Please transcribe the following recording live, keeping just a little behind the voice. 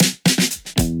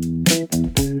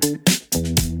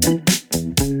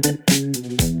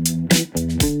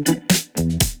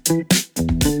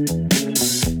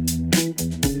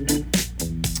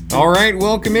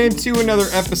welcome into another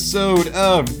episode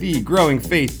of the Growing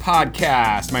Faith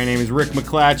Podcast. My name is Rick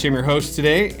McClatch. I'm your host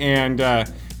today,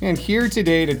 and here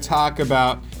today to talk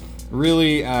about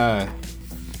really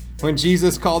when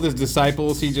Jesus called his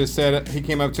disciples, he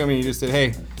came up to him and he just said,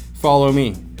 "Hey, follow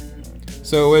me."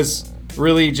 So it was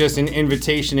really just an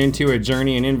invitation into a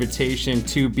journey, an invitation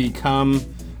to become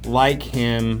like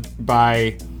him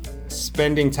by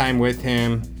spending time with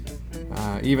him.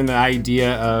 Even the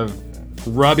idea of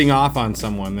rubbing off on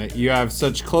someone, that you have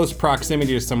such close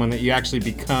proximity to someone that you actually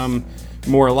become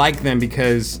more like them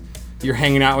because you're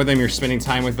hanging out with them, you're spending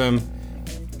time with them.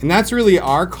 And that's really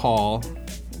our call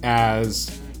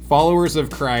as followers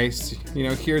of Christ. You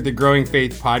know, here at the Growing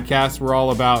Faith Podcast, we're all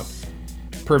about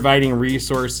providing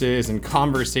resources and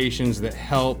conversations that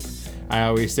help, I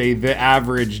always say, the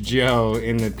average Joe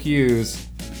in the pews.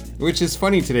 Which is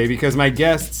funny today because my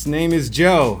guest's name is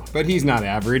Joe, but he's not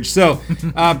average. So,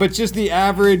 but just the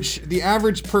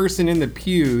average person in the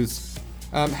pews,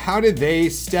 how did they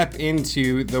step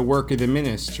into the work of the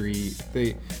ministry?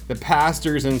 The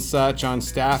pastors and such on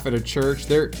staff at a church,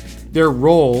 their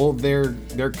role,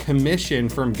 their commission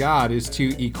from God is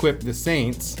to equip the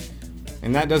saints,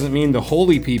 and that doesn't mean the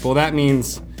holy people. That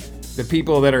means the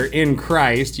people that are in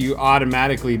Christ. You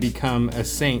automatically become a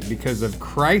saint because of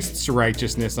Christ's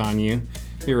righteousness on you.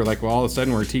 You were like, well, all of a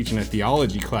sudden we're teaching a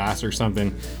theology class or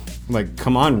something. Like,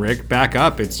 come on, Rick, back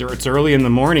up. It's early in the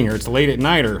morning or it's late at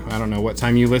night, or I don't know what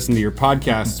time you listen to your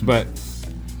podcasts. But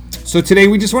so today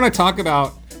we just want to talk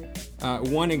about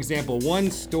one example,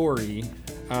 one story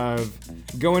of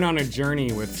going on a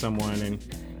journey with someone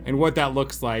and what that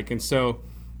looks like. And so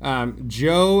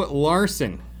Joe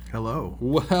Larson. Hello.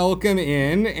 Welcome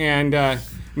in, and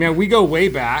man, we go way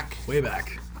back. Way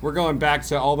back. We're going back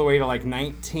to all the way to like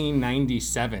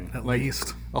 1997. At like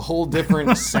least. A whole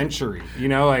different century, you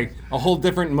know, like a whole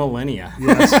different millennia.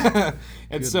 Yes.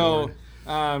 And Good so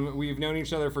we've known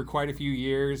each other for quite a few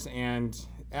years, and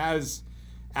as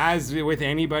with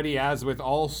anybody, as with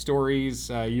all stories,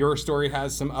 your story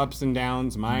has some ups and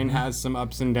downs. Mine has some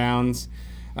ups and downs.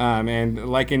 And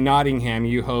like in Nottingham,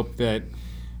 you hope that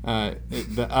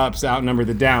the ups outnumber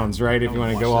the downs, right? If you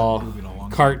want to go all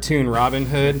cartoon Robin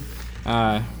Hood.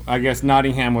 I guess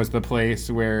Nottingham was the place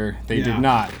where they did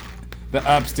not. The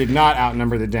ups did not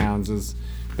outnumber the downs, is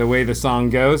the way the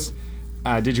song goes.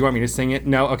 Did you want me to sing it?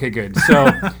 No? Okay, good.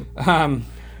 So,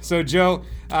 so Joe,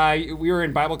 we were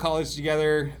in Bible college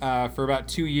together for about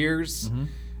 2 years.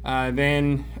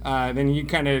 Then you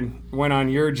kind of went on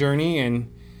your journey,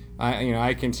 and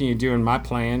I continued doing my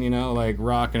plan, like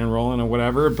rocking and rolling or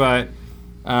whatever. But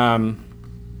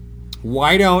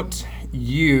why don't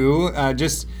you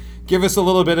just give us a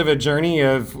little bit of a journey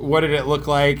of what did it look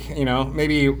like,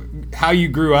 maybe how you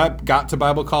grew up, got to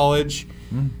Bible college,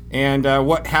 and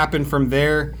what happened from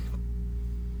there.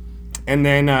 And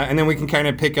then we can kind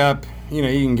of pick up, you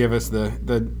can give us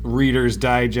the Reader's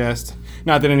Digest.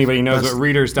 Not that anybody knows what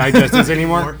Reader's Digest is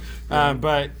anymore.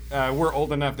 But we're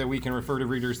old enough that we can refer to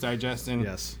Reader's Digest. And,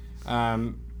 yes.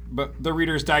 But the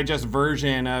Reader's Digest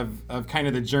version of kind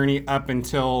of the journey up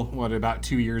until, about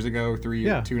 2 years ago,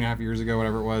 2.5 years ago,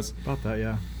 whatever it was. About that,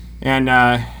 yeah.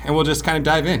 And we'll just kind of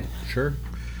dive in. Sure.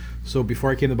 So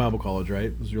before I came to Bible college,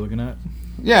 right, as you're looking at?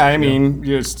 Yeah, I mean,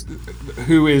 just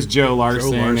who is Joe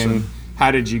Larson, and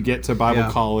how did you get to Bible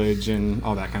college and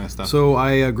all that kind of stuff? So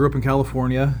I grew up in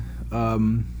California.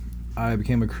 I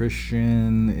became a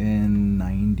Christian in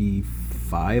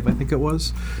 95, I think it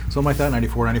was. Something like that,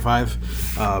 94, 95.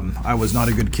 I was not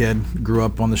a good kid. Grew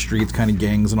up on the streets, kind of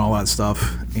gangs and all that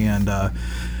stuff. And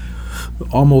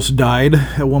almost died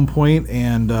at one point,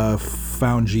 and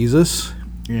found Jesus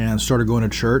and started going to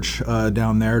church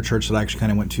down there, a church that I actually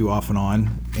kind of went to off and on.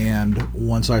 And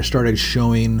once I started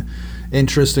showing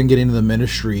interest in getting into the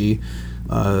ministry,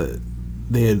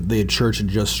 the church had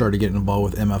just started getting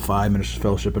involved with MFI, Ministers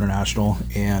Fellowship International,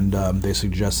 and they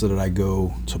suggested that I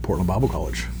go to Portland Bible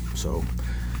College. So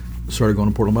started going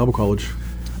to Portland Bible College.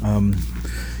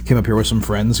 Came up here with some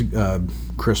friends,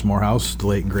 Chris Morehouse, the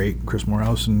late and great Chris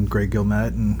Morehouse, and Greg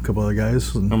Gilnett, and a couple other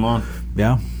guys. And, come on.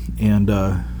 Yeah, and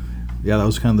that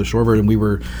was kind of the short version. We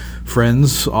were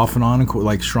friends off and on,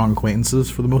 like strong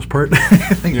acquaintances for the most part, I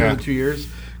think, for the 2 years.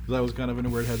 Because I was kind of in a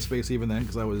weird headspace even then,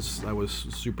 because I was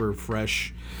super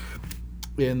fresh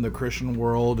in the Christian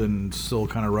world and still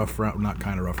kind of rough around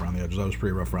the edges. I was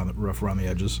pretty rough around the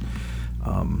edges.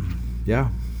 Yeah,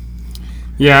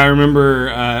 I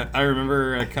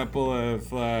remember a couple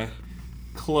of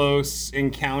close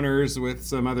encounters with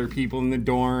some other people in the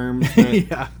dorm.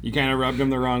 You kind of rubbed them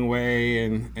the wrong way,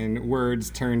 and words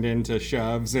turned into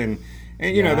shoves, and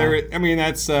And,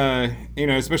 that's,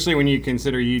 especially when you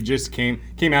consider you just came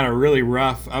out of a really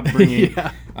rough upbringing.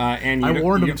 And I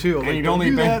warned him too. And you'd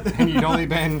only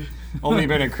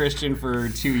been a Christian for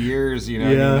 2 years, I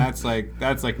mean, that's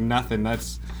like nothing.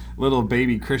 That's little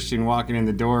baby Christian walking in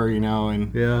the door,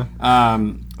 and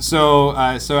so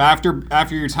after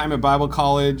your time at Bible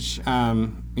college,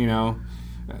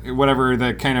 whatever,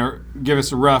 that kind of give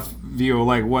us a rough view of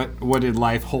like what did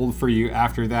life hold for you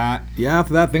after that? Yeah,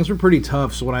 after that things were pretty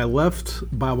tough. So when I left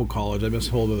Bible college, I missed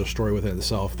a whole other story within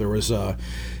itself. There was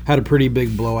had a pretty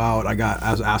big blowout. I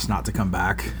was asked not to come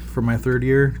back for my third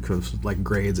year because like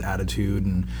grades, attitude,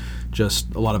 and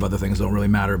just a lot of other things don't really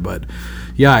matter. But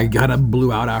yeah, I kind of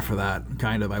blew out after that.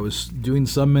 I was doing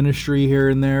some ministry here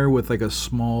and there with like a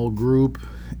small group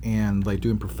and like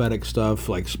doing prophetic stuff,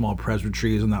 like small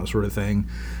presbyteries and that sort of thing.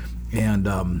 And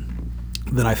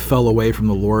then I fell away from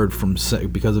the Lord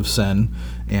because of sin.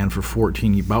 And for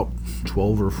about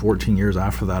 12 or 14 years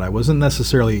after that, I wasn't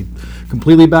necessarily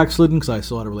completely backslidden because I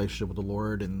still had a relationship with the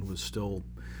Lord and was still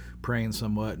praying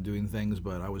somewhat and doing things,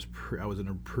 but I was in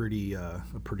a pretty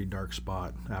dark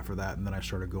spot after that, and then I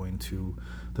started going to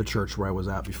the church where I was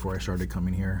at before I started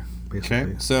coming here. Basically.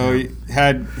 Okay, so you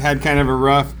had kind of a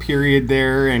rough period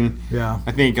there, and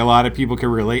I think a lot of people could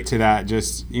relate to that.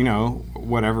 Just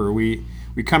whatever we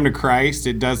come to Christ,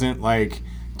 it doesn't like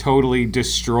totally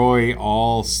destroy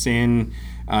all sin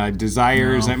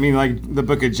desires. No. I mean, like the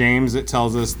book of James, it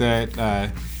tells us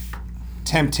that.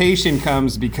 Temptation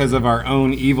comes because of our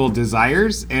own evil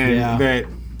desires, and that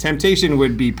temptation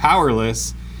would be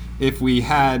powerless if we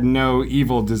had no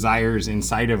evil desires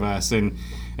inside of us. And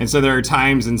so there are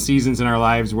times and seasons in our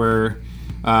lives where,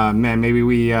 maybe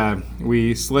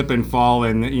we slip and fall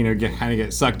and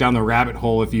get sucked down the rabbit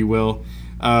hole, if you will,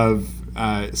 of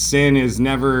sin. It's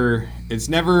never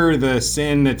the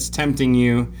sin that's tempting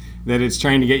you that it's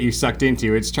trying to get you sucked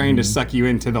into. It's trying to suck you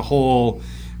into the whole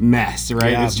mess,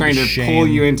 right? It's trying to pull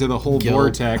you into the whole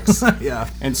vortex.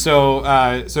 And so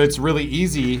it's really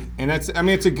easy, and that's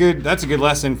a good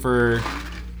lesson for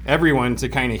everyone to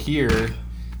kind of hear.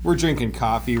 We're drinking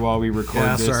coffee while we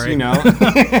record this. Sorry.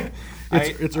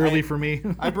 It's early for me.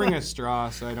 I bring a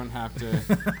straw so I don't have to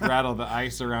rattle the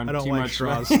ice around too much. I don't like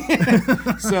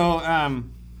straws. So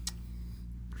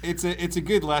it's a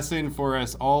good lesson for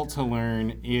us all to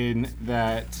learn in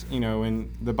that,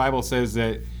 when the Bible says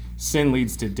that sin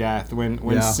leads to death.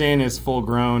 When sin is full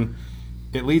grown,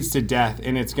 it leads to death,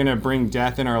 and it's going to bring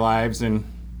death in our lives, and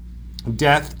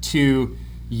death to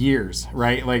years,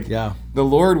 right? Like the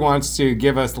Lord wants to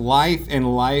give us life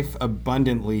and life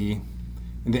abundantly,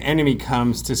 and the enemy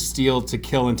comes to steal, to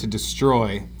kill, and to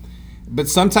destroy. But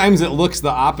sometimes it looks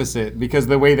the opposite, because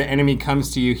the way the enemy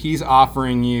comes to you, he's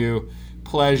offering you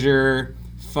pleasure,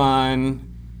 fun,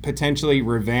 potentially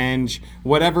revenge,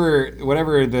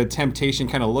 whatever the temptation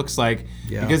kind of looks like,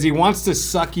 because he wants to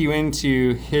suck you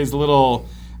into his little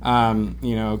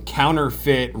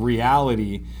counterfeit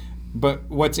reality. But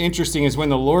what's interesting is when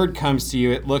the Lord comes to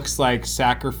you, it looks like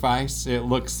sacrifice, it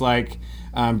looks like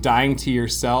dying to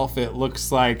yourself, it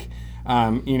looks like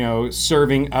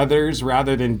serving others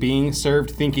rather than being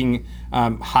served, thinking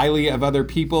highly of other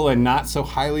people and not so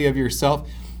highly of yourself.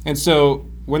 And so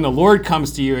when the Lord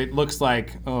comes to you, it looks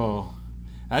like, oh,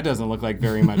 that doesn't look like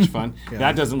very much fun.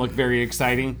 That doesn't look very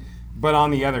exciting. But on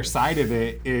the other side of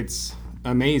it, it's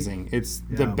amazing. It's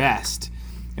the best.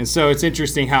 And so it's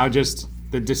interesting how just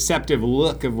the deceptive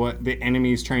look of what the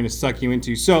enemy is trying to suck you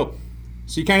into. So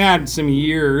you kind of had some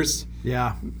years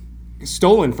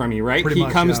stolen from you, right? He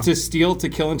comes to steal, to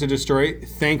kill, and to destroy.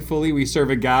 Thankfully, we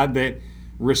serve a God that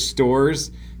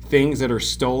restores things that are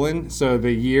stolen. So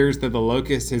the years that the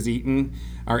locust has eaten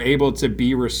are able to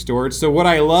be restored. So what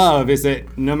I love is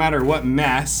that no matter what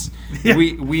mess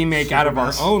we make out of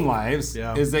our own lives,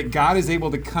 is that God is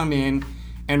able to come in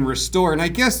and restore. And I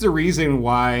guess the reason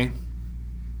why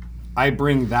I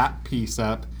bring that piece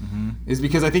up is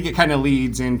because I think it kind of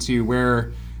leads into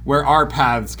where our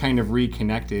paths kind of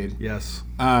reconnected.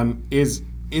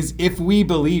 Is if we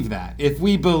believe that. If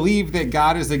we believe that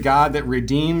God is a God that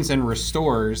redeems and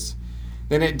restores,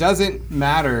 then it doesn't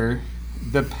matter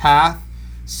the path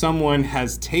someone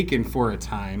has taken for a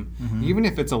time, even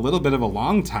if it's a little bit of a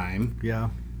long time.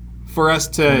 For us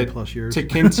to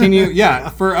continue,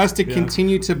 for us to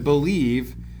continue to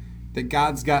believe that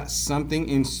God's got something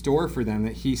in store for them,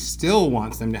 that he still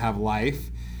wants them to have life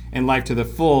and life to the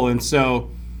full. And so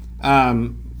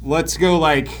let's go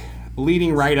like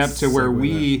leading right up to where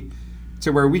we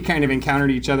kind of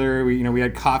encountered each other. We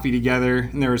had coffee together,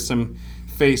 and there was some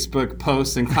Facebook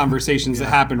posts and conversations that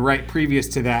happened right previous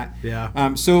to that.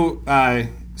 So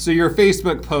your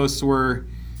Facebook posts were,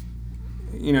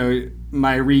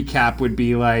 my recap would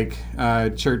be like,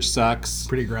 church sucks.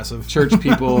 Pretty aggressive. Church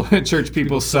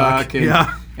people suck. And,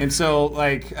 yeah. And so,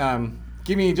 like,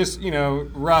 give me just,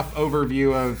 rough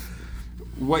overview of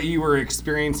what you were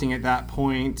experiencing at that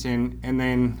point, and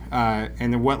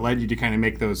then what led you to kind of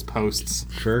make those posts.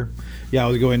 Sure. Yeah, I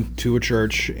was going to a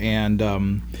church, and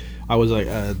I was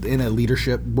in a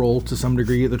leadership role to some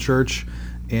degree at the church,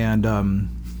 and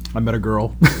I met a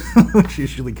girl. She's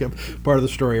usually kept part of the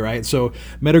story, right? So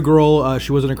met a girl.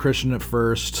 She wasn't a Christian at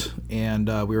first, and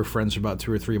we were friends for about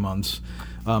 2 or 3 months.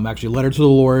 Actually led her to the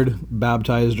Lord,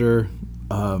 baptized her,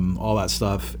 all that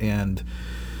stuff. And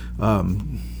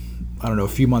I don't know, a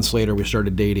few months later we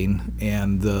started dating,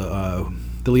 and the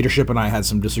leadership and I had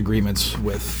some disagreements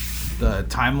with the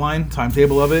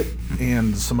timetable of it,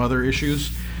 and some other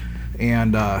issues.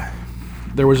 And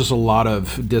there was just a lot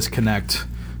of disconnect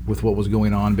with what was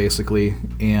going on, basically.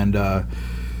 And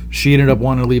she ended up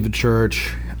wanting to leave the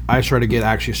church. I started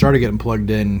getting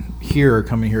plugged in here,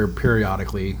 coming here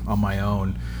periodically on my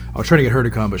own. I was trying to get her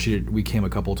to come, but we came a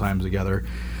couple times together.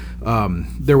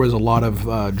 There was a lot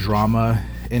of drama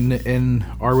in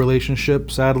our relationship,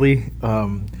 sadly.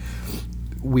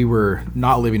 We were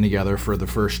not living together for the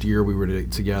first year we were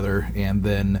together, and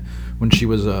then when she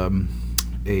was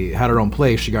had her own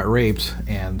place, she got raped,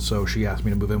 and so she asked me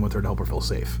to move in with her to help her feel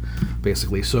safe,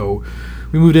 basically. So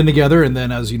we moved in together, and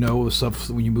then, as you know, stuff,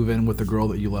 when you move in with the girl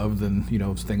that you love, then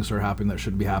things start happening that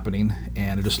shouldn't be happening,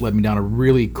 and it just led me down a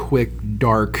really quick,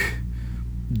 dark,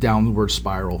 downward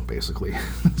spiral, basically,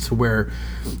 to where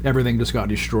everything just got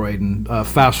destroyed. And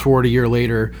fast forward a year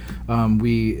later,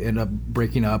 we ended up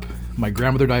breaking up. My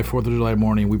grandmother died 4th of July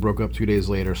morning. We broke up 2 days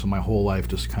later, so my whole life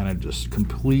just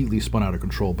completely spun out of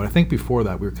control. But I think before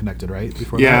that we were connected, right?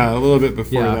 A little bit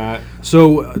before that.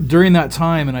 So during that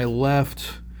time, and I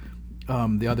left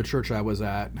the other church I was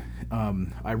at,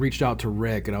 I reached out to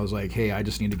Rick, and I was like, hey, I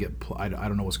just need to I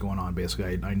don't know what's going on,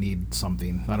 basically. I need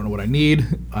something. I don't know what I need.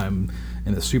 I'm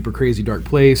in a super crazy dark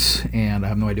place, and I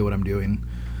have no idea what I'm doing,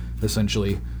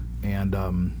 essentially. And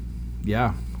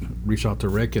reached out to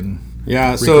Rick, and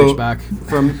Rick reached back.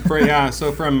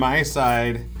 So from my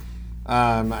side,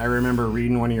 I remember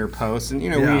reading one of your posts,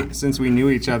 and since we knew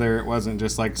each other, it wasn't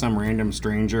just like some random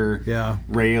stranger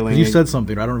railing. You said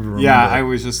something, I don't even remember. Yeah, I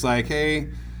was just like, hey,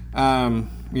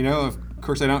 of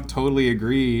course I don't totally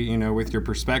agree, with your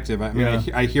perspective. I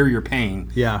mean, I hear your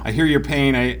pain. Yeah. I hear your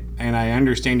pain, and I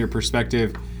understand your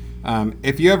perspective.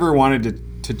 If you ever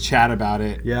wanted to chat about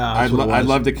it, I'd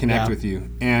love to connect with you.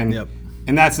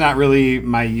 And that's not really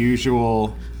my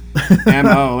usual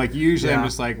MO. Like, usually I'm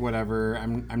just like, whatever,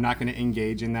 I'm not going to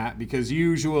engage in that, because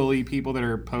usually people that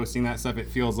are posting that stuff, it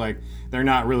feels like they're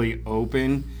not really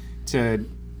open to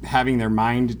having their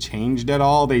mind changed at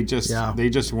all. They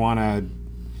just want to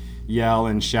yell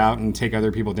and shout and take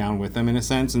other people down with them, in a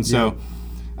sense. And so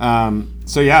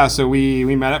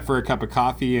we met up for a cup of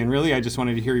coffee, and really I just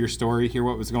wanted to hear your story, hear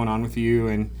what was going on with you.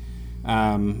 And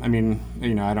I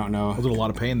don't know. I was in a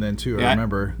lot of pain then too. I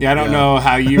remember. I don't know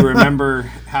how you remember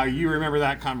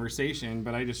that conversation,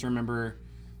 but I just remember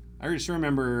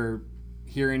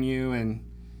hearing you and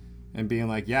being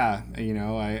like, that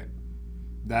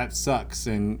sucks.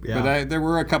 But there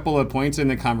were a couple of points in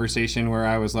the conversation where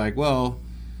I was like, well,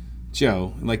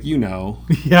 Joe, like,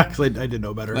 yeah, because I did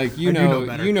know better. Like, you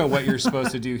know what you're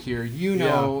supposed to do here.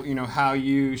 How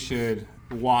you should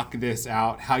walk this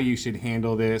out, how you should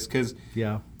handle this, because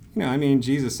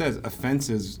Jesus says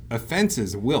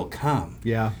offenses will come.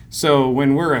 Yeah. So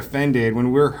when we're offended,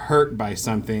 when we're hurt by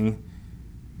something,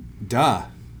 duh.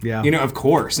 Yeah. Of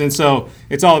course. And so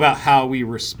it's all about how we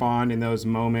respond in those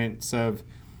moments of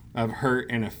hurt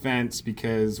and offense,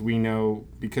 because we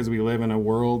live in a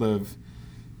world of,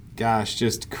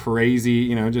 just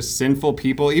crazy, just sinful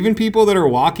people. Even people that are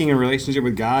walking in a relationship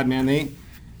with God, man,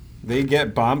 they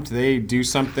get bumped, they do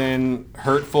something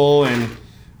hurtful and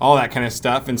all that kind of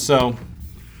stuff. And so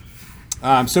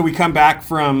we come back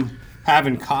from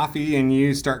having coffee, and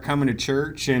you start coming to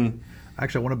church. And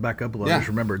actually, I want to back up a little. I just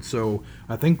remembered. So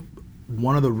I think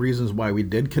one of the reasons why we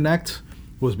did connect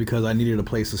was because I needed a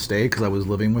place to stay, because I was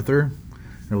living with her.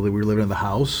 We were living in the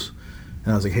house,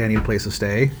 and I was like, hey, I need a place to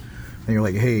stay. And you're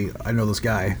like, hey, I know this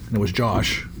guy. And it was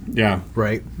Josh. Yeah.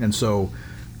 Right? And so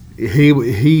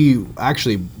he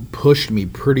actually pushed me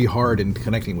pretty hard in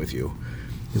connecting with you.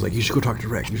 He's like, you should go talk to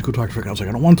Rick. I was like,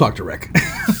 I don't want to talk to Rick.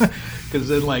 Because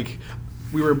then, like,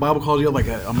 we were in Bible college, like,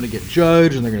 I'm going to get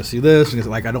judged, and they're going to see this. And he's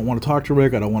like, I don't want to talk to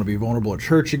Rick. I don't want to be vulnerable at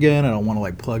church again. I don't want to,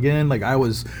 like, plug in. Like, I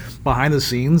was behind the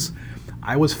scenes.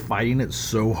 I was fighting it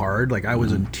so hard. Like, I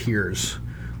was in tears.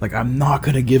 Like, I'm not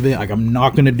going to give in. Like, I'm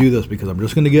not going to do this because I'm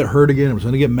just going to get hurt again. I'm just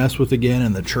going to get messed with again,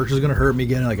 and the church is going to hurt me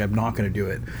again. Like, I'm not going to do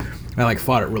it. I, like,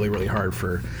 fought it really, really hard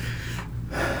for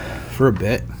a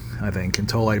bit, I think,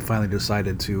 until I finally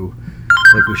decided to,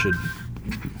 like, we should...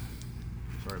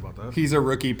 Sorry about that. He's a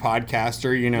rookie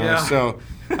podcaster, Yeah. So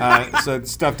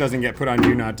stuff doesn't get put on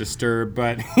Do Not Disturb,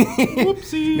 but...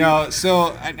 Whoopsie. No,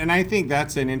 so, and I think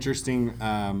that's an interesting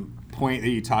point that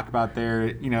you talk about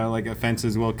there. Like,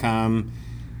 offenses will come,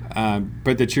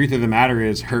 but the truth of the matter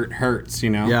is hurt hurts,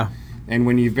 Yeah. And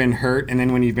when you've been hurt, and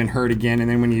then when you've been hurt again, and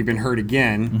then when you've been hurt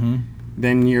again,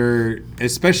 then you're,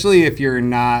 especially if you're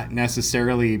not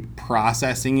necessarily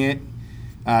processing it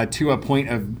to a point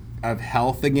of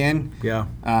health again. Yeah.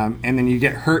 And then you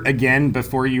get hurt again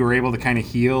before you were able to kind of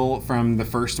heal from the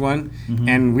first one.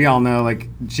 And we all know, like,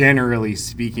 generally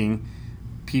speaking,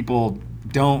 people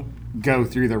don't go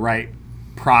through the right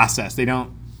process. They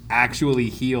don't actually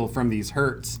heal from these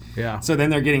hurts. Yeah. So then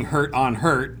they're getting hurt on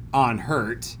hurt on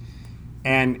hurt.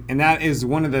 And that is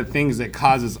one of the things that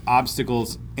causes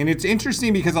obstacles. And it's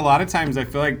interesting because a lot of times I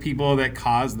feel like people that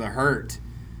cause the hurt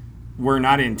were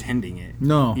not intending it.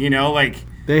 No. Like...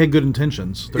 They had good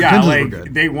intentions. Their yeah, intentions were like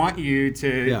good. they want you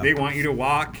to Yeah. they want you to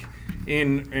walk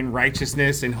in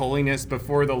righteousness and holiness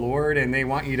before the Lord, and they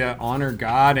want you to honor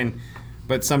God.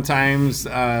 But sometimes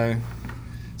well,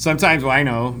 I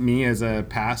know me as a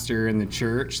pastor in the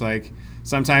church, like,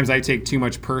 sometimes I take too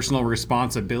much personal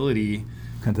responsibility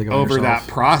over that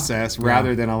process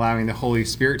rather than allowing the Holy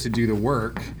Spirit to do the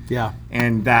work. Yeah.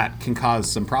 And that can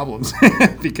cause some problems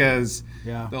because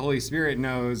Yeah. the Holy Spirit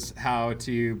knows how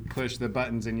to push the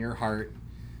buttons in your heart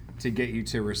to get you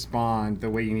to respond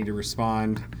the way you need to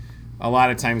respond. A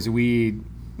lot of times we,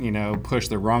 push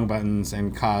the wrong buttons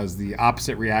and cause the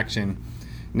opposite reaction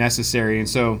necessary. And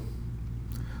so...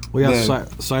 Well, yeah,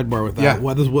 sidebar with that. Yeah.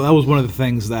 Well, that was one of the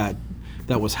things that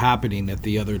was happening at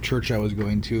the other church I was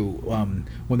going to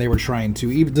when they were trying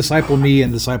to even disciple me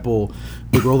and disciple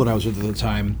the girl that I was with at the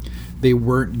time. They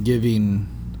weren't giving,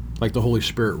 like, the Holy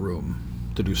Spirit room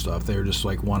to do stuff. They were just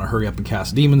like, want to hurry up and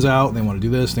cast demons out, and they want to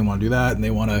do this, they want to do that, and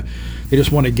they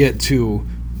just want to get to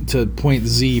point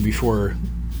Z before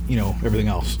everything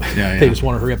else. Yeah. They just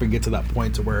want to hurry up and get to that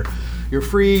point to where you're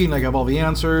free and, like, have all the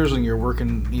answers, and you're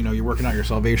working out your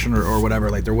salvation or whatever.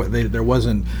 Like, there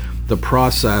wasn't the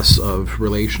process of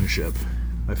relationship,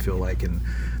 I feel like, and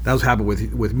that was happening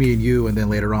with me and you, and then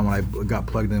later on when I got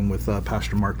plugged in with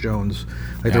Pastor Mark Jones,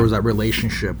 like, there was that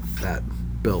relationship that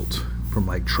built from,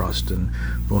 like, trust and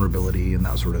vulnerability and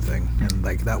that sort of thing, and,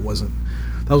 like, that was one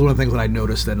of the things that I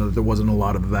noticed, that there wasn't a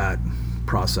lot of that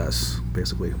process,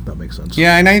 basically, if that makes sense.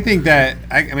 Yeah, and I think that,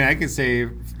 I could say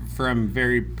from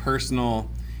very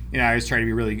personal, I always try to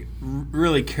be really,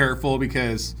 really careful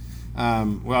because we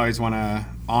always want to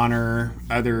honor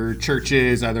other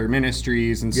churches, other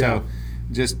ministries, and so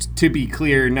just to be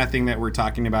clear, nothing that we're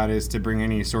talking about is to bring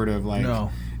any sort of, like,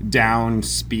 down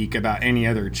speak about any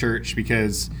other church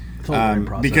because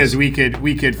we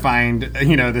could find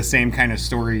the same kind of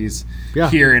stories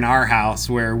here in our house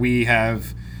where we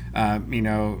have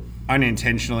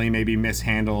unintentionally maybe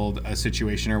mishandled a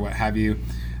situation or what have you.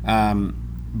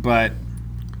 But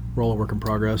Roll a work in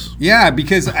progress. Yeah,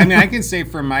 because I can say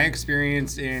from my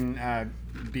experience in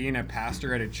being a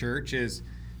pastor at a church is,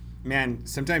 man,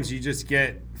 sometimes you just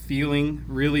get feeling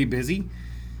really busy,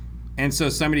 and so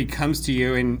somebody comes to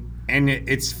you and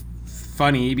it's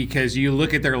funny because you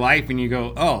look at their life and you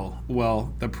go, oh,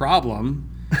 well, the problem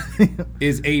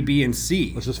is A, B, and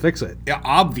C. Let's just fix it. Yeah,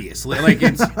 obviously. Like,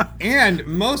 it's and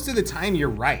most of the time you're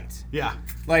right. Yeah.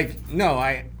 Like, no,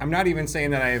 I'm not even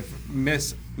saying that I've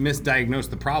misdiagnosed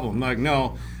the problem. Like,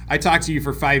 no, I talked to you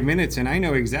for 5 minutes and I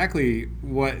know exactly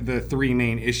what the three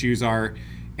main issues are.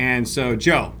 And so,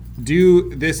 Joe,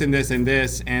 do this and this and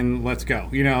this and let's go,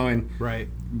 and right.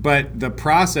 But the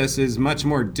process is much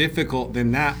more difficult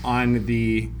than that on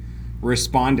the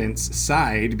respondent's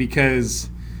side because,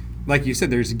 like you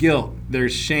said, there's guilt,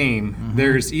 there's shame,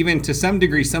 there's even to some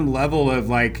degree some level of,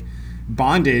 like,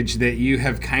 bondage that you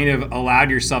have kind of allowed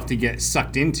yourself to get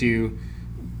sucked into,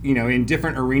 in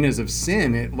different arenas of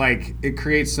sin. It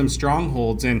creates some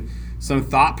strongholds and some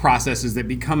thought processes that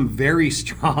become very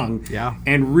strong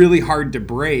and really hard to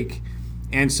break.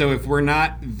 And so if we're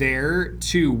not there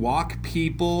to walk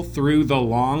people through the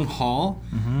long haul,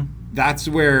 that's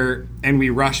where, and we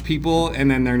rush people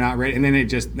and then they're not ready. And then they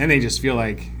just feel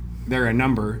like they're a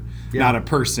number, not a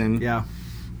person. Yeah.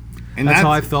 And that's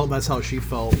how I felt. That's how she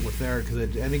felt with there.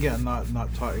 And again, not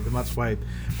talking. That's why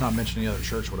not mentioning the other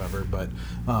church, whatever. But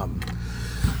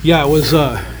it was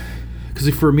because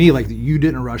for me, like, you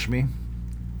didn't rush me.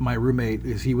 My roommate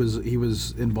he was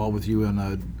involved with you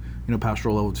in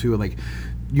pastoral level too. Like,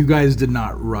 you guys did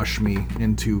not rush me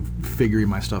into figuring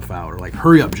my stuff out, or like,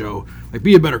 hurry up, Joe. Like,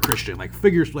 be a better Christian. Like,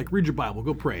 read your Bible,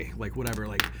 go pray, like whatever.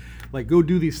 Like go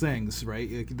do these things, right?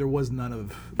 Like, there was none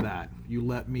of that. You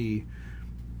let me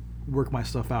work my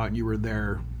stuff out, and you were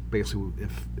there basically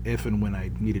if and when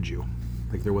I needed you.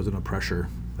 Like, there wasn't a pressure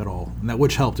at all, and that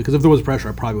which helped, because if there was pressure,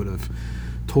 I probably would have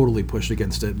totally pushed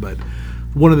against it. But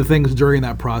one of the things during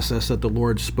that process that the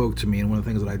Lord spoke to me, and one of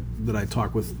the things that I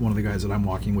talk with one of the guys that I'm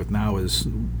walking with now, is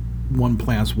one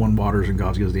plants, one waters, and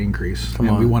God gives the increase.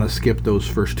 We want to skip those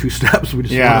first two steps. We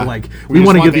just want to we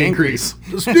want to get the increase.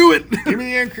 Let's do it. Give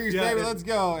me the increase, baby. Let's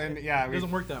go. And it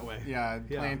doesn't work that way.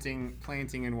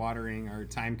 Planting and watering are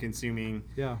time consuming.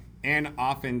 Yeah. And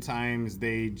oftentimes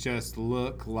they just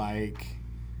look like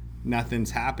nothing's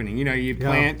happening. You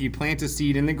plant a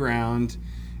seed in the ground,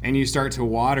 and you start to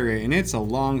water it, and it's a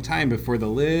long time before the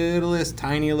littlest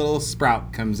tiny little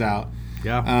sprout comes out.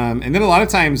 Yeah. And then a lot of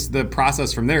times the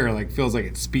process from there feels like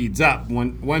it speeds up.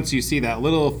 Once you see that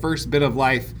little first bit of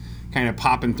life kind of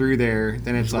popping through there,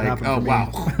 then it's like, oh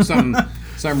wow,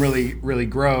 some really really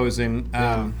grows. And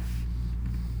and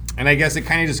I guess it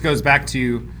kind of just goes back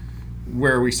to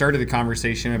where we started the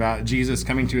conversation about Jesus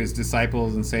coming to his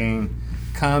disciples and saying,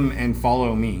 "Come and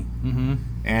follow me." Mm-hmm.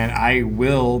 And I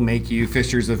will make you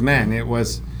fishers of men.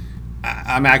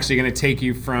 I'm actually going to take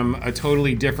you from a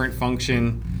totally different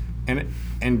function,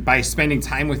 and by spending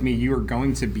time with me, you are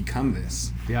going to become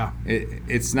this. Yeah.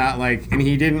 It's not like, and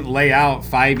he didn't lay out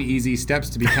 5 easy steps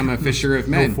to become a fisher of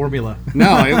men. No formula.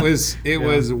 No, it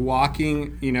was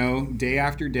walking, day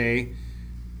after day,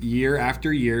 year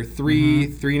after year,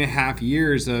 3.5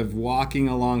 years of walking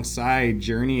alongside,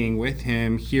 journeying with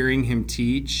him, hearing him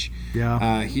teach,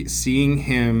 seeing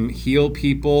him heal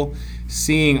people,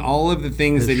 seeing all of the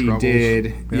things that he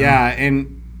did.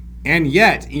 And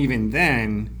yet, even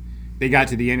then, they got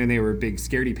to the end and they were big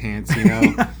scaredy pants,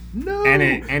 No. And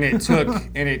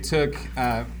it took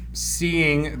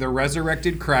seeing the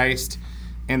resurrected Christ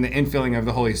and the infilling of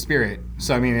the Holy Spirit.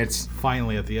 So, I mean, it's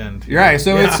finally at the end. Right.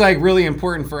 So it's really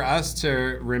important for us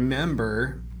to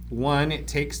remember, 1, it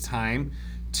takes time.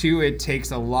 2, it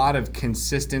takes a lot of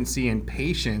consistency and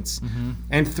patience. Mm-hmm.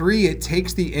 And 3, it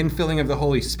takes the infilling of the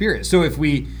Holy Spirit. So if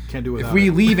we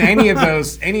leave any of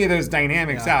those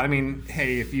dynamics out, I mean,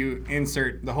 hey, if you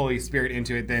insert the Holy Spirit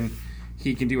into it, then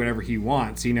he can do whatever he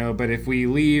wants, But if we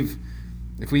leave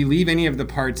any of the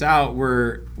parts out,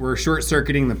 we're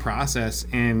short-circuiting the process,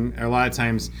 and a lot of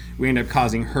times we end up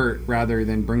causing hurt rather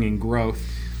than bringing growth.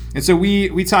 And so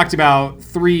we talked about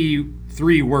three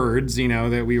words,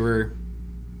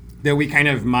 that we kind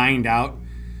of mined out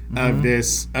of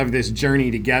this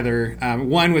journey together.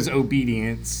 One was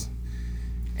obedience,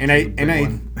 and I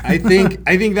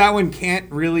think that one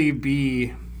can't really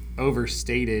be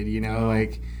overstated,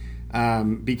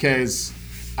 because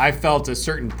I felt a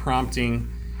certain prompting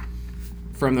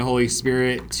from the Holy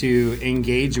Spirit to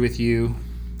engage with you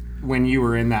when you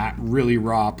were in that really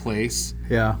raw place.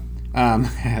 Yeah. And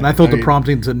I felt the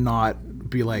prompting to not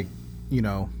be like,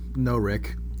 no,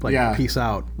 Rick, peace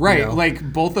out. Right. Like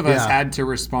both of us had to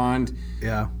respond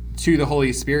to the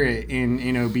Holy Spirit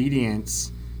in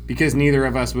obedience, because neither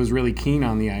of us was really keen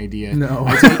on the idea. No.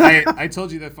 I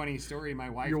told you the funny story.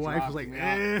 Your wife was like,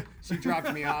 She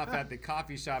dropped me off at the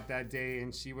coffee shop that day,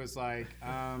 and she was like,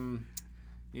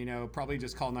 probably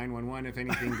just call 911 if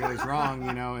anything goes wrong,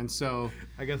 and so...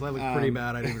 I guess I looked pretty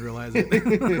bad. I didn't realize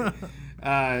it.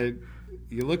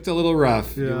 You looked a little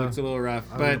rough. Yeah. You looked a little rough.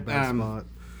 I was in a bad spot.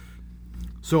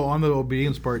 So on the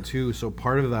obedience part too, so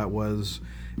part of that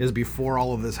is before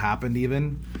all of this happened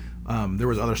even, there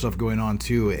was other stuff going on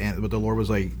too, but the Lord was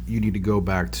like, you need to go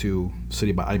back to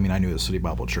City Bible. I mean, I knew it was City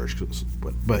Bible Church,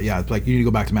 but yeah, it's like, you need to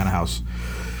go back to Manor House.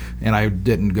 And I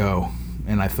didn't go.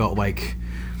 And I felt like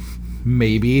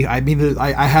maybe, I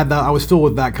had that, I was filled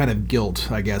with that kind of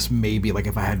guilt, I guess, maybe, like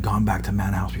if I had gone back to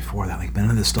Manor House before that, like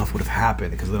none of this stuff would have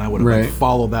happened, because then I would have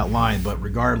followed that line. But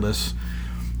regardless,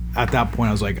 at that point,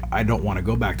 I was like, I don't want to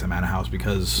go back to Manor House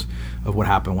because of what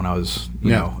happened when I was,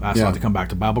 asked not to come back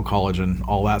to Bible college and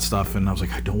all that stuff. And I was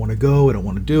like, I don't want to go. I don't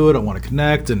want to do it. I want to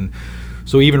connect. And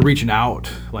so even reaching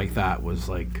out like that was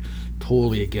like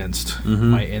totally against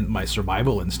my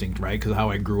survival instinct, right? Because how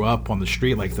I grew up on the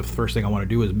street, like the first thing I want to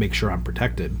do is make sure I'm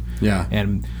protected. Yeah.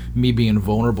 And me being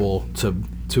vulnerable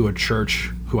to a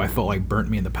church who I felt like burnt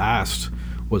me in the past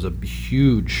was a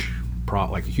huge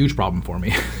problem for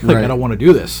me. I don't want to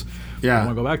do this. Yeah. I want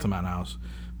to go back to Manor House.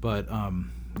 But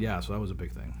so that was a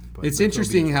big thing. But it's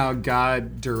interesting how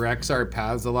God directs our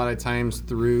paths a lot of times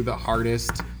through the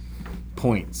hardest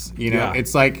points.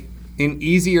 It's like an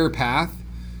easier path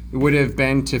would have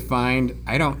been to find,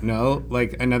 I don't know,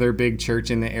 like another big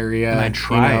church in the area. And I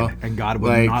tried, you know, and God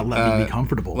would not let me be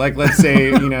comfortable. Like, let's say,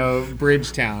 you know,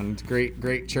 Bridgetown,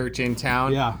 great church in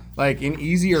town. Yeah. Like an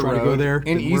easier Try to go there,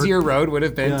 an easier road would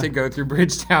have been to go through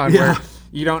Bridgetown, where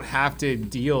you don't have to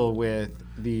deal with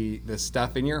the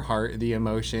stuff in your heart, the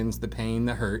emotions, the pain,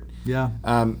 the hurt. Yeah.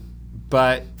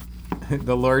 But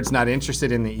the Lord's not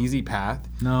interested in the easy path.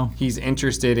 No. He's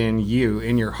interested in you,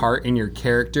 in your heart, in your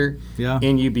character,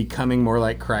 in you becoming more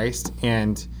like Christ.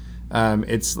 And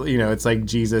it's, you know, it's like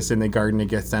Jesus in the Garden of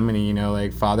Gethsemane, you know,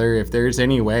 like, Father, if there's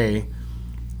any way,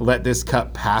 let this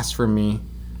cup pass from me,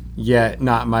 yet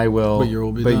not my will,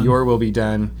 but your will be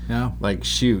done. Yeah. Like,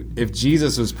 shoot, if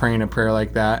Jesus was praying a prayer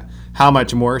like that, how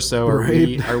much more so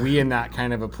are we in that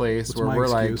kind of a place where we're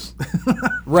excuse? Like,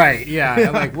 right,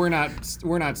 yeah, like we're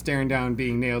not staring down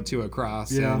being nailed to a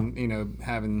cross and, you know,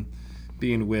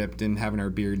 being whipped and having our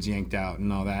beards yanked out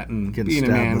and all that, and being a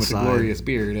man with a glorious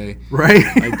beard. Right.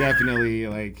 I definitely,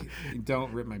 like,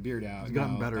 don't rip my beard out. It's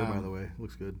gotten better, by the way.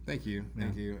 Looks good. Thank you.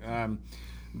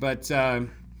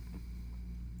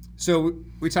 So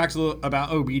we talked a little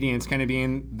about obedience kind of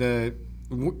being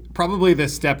probably the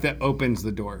step that opens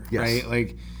the door, right?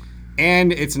 Like,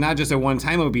 and it's not just a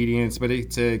one-time obedience, but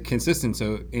it's a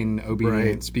consistency in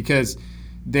obedience, because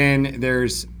then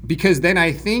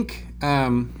I think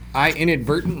I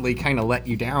inadvertently kind of let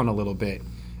you down a little bit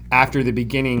after the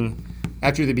beginning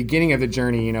of the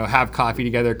journey. You know, have coffee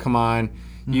together, come on,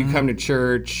 you come to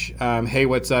church, hey,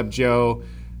 what's up, Joe?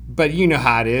 But you know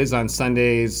how it is on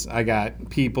Sundays. I got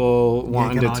people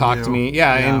wanting to talk to me,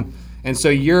 and so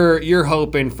you're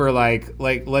hoping for like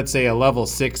let's say a level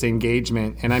 6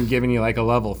 engagement, and I'm giving you like a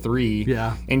level 3,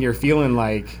 and you're feeling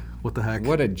like, what the heck?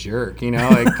 What a jerk, you know?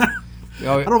 Like, I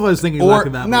don't know if I was thinking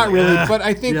exactly that. Not really, but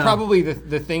I think probably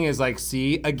the thing is like,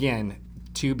 see, again,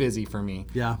 too busy for me.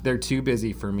 Yeah. They're too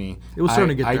busy for me. It was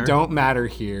starting to get there. I don't matter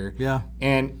here. Yeah.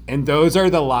 And those are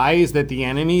the lies that the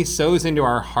enemy sows into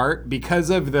our heart because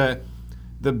of the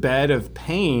bed of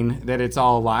pain that it's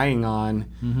all lying on.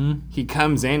 Mm-hmm. He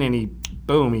comes in and he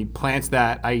plants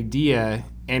that idea,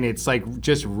 and it's like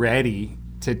just ready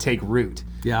to take root.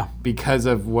 Yeah. Because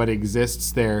of what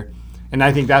exists there. And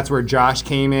I think that's where Josh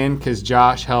came in, because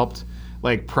Josh helped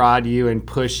like prod you and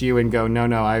push you and go,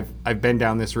 no, I've been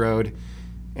down this road,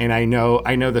 and I know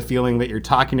the feeling that you're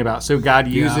talking about. So God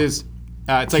uses.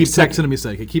 It's keep texting him. He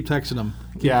said, "Keep texting him.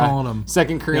 Keep calling him."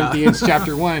 2 Corinthians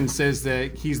chapter 1 says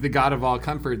that He's the God of all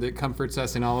comfort, that comforts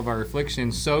us in all of our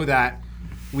afflictions, so that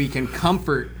we can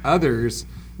comfort others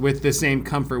with the same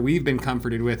comfort we've been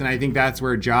comforted with. And I think that's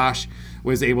where Josh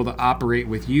was able to operate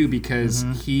with you, because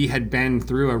he had been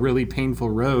through a really painful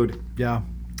road. Yeah.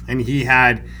 And he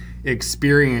had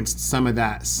experienced some of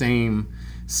that same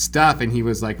stuff, and he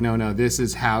was like, no, this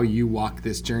is how you walk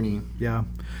this journey. Yeah.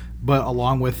 But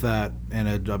along with that,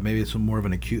 and maybe some more of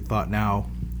an acute thought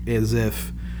now, is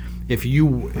if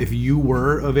you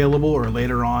were available, or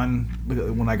later on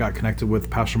when I got connected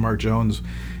with Pastor Mark Jones,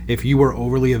 if you were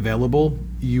overly available,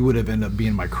 you would have ended up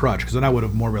being my crutch, because then I would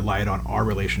have more relied on our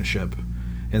relationship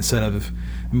instead of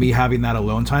me having that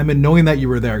alone time and knowing that you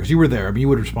were there, because you were there. I mean, you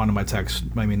would respond to my text,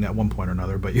 I mean, at one point or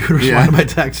another, but you would respond to my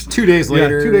text. 2 days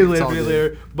later. Yeah, 2 days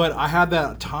later. But I had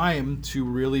that time to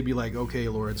really be like, okay,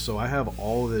 Lord, so I have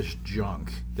all of this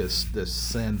junk, this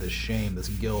sin, this shame, this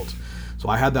guilt. So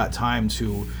I had that time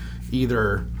to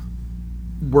either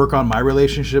work on my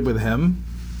relationship with Him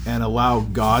and allow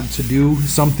God to do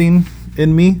something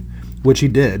in me, which He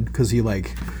did, because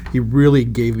He really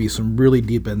gave me some really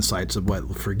deep insights of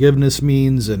what forgiveness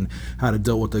means and how to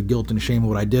deal with the guilt and shame of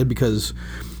what I did. Because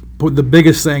the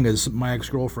biggest thing is, my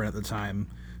ex-girlfriend at the time,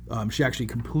 she actually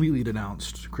completely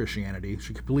denounced Christianity.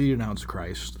 She completely denounced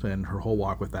Christ and her whole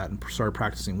walk with that, and started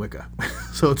practicing Wicca.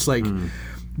 So it's like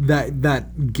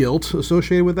that guilt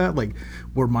associated with that, like,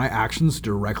 were my actions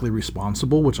directly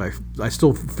responsible, which I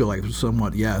still feel like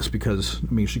somewhat yes, because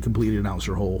I mean, she completely denounced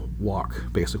her whole walk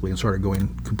basically and started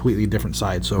going completely different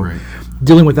sides. So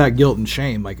dealing with that guilt and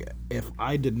shame, like, if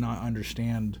I did not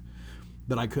understand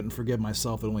that I couldn't forgive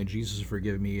myself, that only Jesus would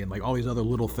forgive me, and like all these other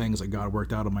little things that God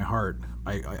worked out in my heart,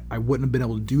 I wouldn't have been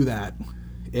able to do that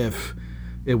if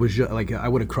it was just like I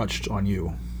would have crutched on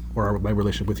you, or my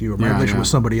relationship with you, or my relationship with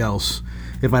somebody else,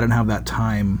 if I didn't have that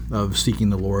time of seeking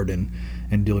the Lord and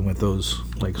dealing with those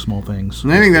like small things.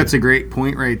 And I think that's a great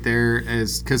point right there,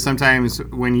 is because sometimes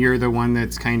when you're the one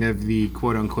that's kind of the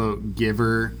quote unquote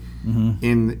giver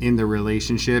in the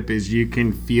relationship, is you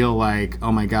can feel like,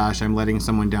 oh my gosh, I'm letting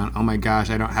someone down. Oh my gosh,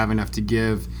 I don't have enough to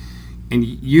give. And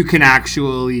you can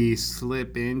actually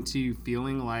slip into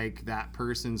feeling like that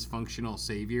person's functional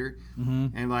savior.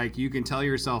 And like you can tell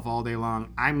yourself all day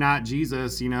long, I'm not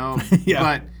Jesus,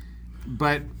 Yeah.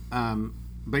 but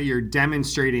you're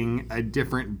demonstrating a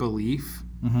different belief,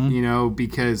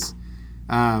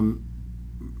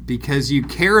 because you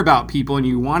care about people and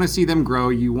you want to see them grow,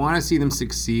 you want to see them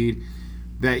succeed,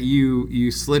 that you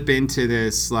slip into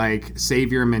this like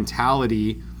savior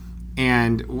mentality.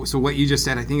 And so what you just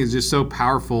said, I think, is just so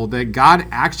powerful that God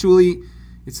actually,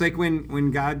 it's like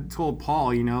when God told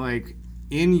Paul, like,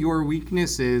 in your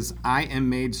weaknesses, I am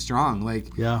made strong. Like,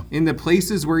 in the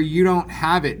places where you don't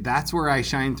have it, that's where I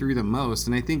shine through the most.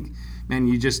 And I think, man,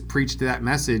 you just preached that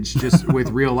message just with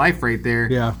real life right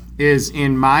there. Yeah. Is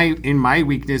in my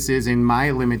weaknesses, in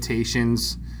my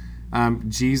limitations,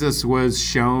 Jesus was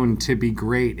shown to be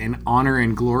great, and honor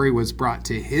and glory was brought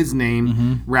to his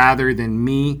name rather than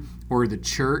me or the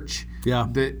church. Yeah.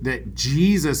 That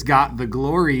Jesus got the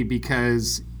glory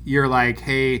because you're like,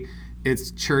 hey,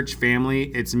 it's church family.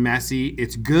 It's messy.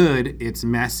 It's good. It's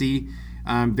messy.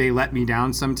 They let me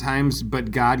down sometimes,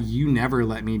 but God, you never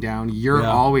let me down. You're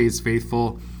always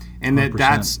faithful. And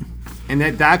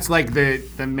 100%. that's like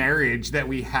the marriage that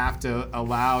we have to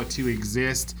allow to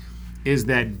exist, is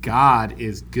that God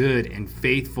is good and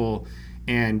faithful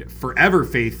and forever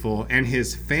faithful, and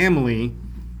his family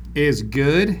is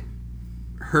good,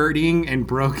 hurting and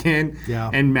broken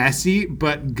and messy,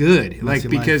 but good. Messy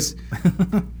because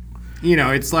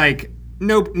it's like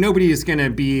nobody is going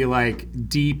to be like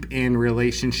deep in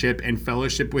relationship and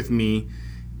fellowship with me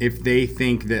if they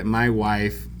think that my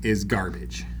wife is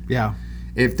garbage. Yeah.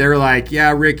 If they're like, yeah,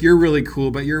 Rick, you're really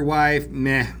cool, but your wife,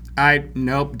 meh,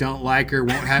 don't like her,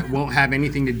 won't have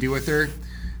anything to do with her.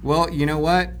 Well, you know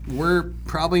what? We're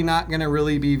probably not going to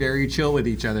really be very chill with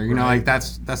each other. Like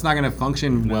that's not going to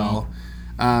function well.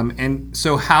 And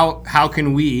so how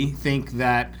can we think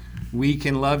that we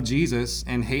can love Jesus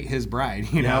and hate his bride?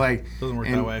 Doesn't work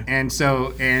that way. And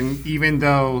even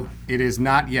though it is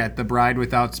not yet the bride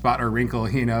without spot or wrinkle,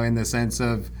 in the sense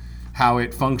of how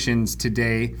it functions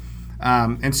today.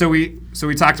 And so we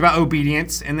talked about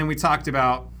obedience, and then we talked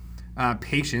about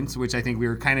patience, which I think we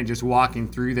were kind of just walking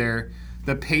through there.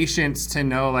 The patience to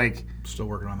know, like, still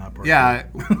working on that part. Yeah,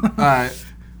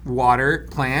 water,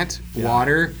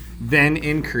 then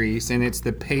increase, and it's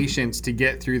the patience to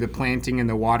get through the planting and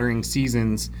the watering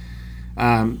seasons,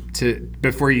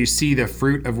 before you see the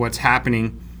fruit of what's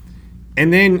happening.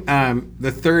 And then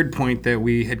the third point that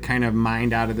we had kind of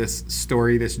mined out of this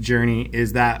story, this journey,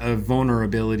 is that of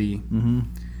vulnerability.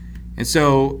 And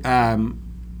so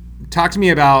talk to me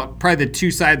about probably the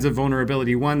two sides of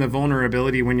vulnerability. One, the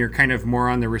vulnerability when you're kind of more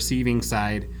on the receiving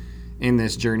side in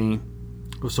this journey.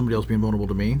 Was somebody else being vulnerable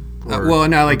to me?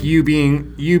 Like you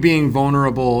being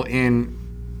vulnerable in,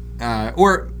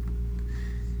 or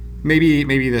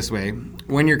maybe this way,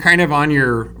 when you're kind of on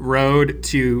your road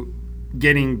to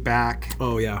getting back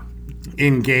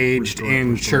engaged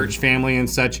in church family and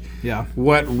such. Yeah.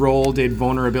 What role did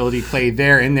vulnerability play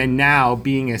there? And then now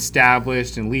being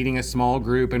established and leading a small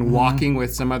group and walking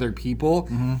with some other people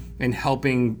and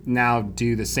helping now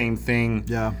do the same thing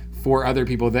for other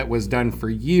people that was done for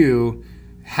you.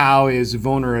 How is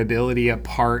vulnerability a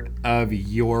part of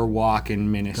your walk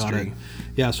in ministry? Got it.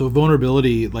 Yeah, so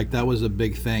vulnerability, like, that was a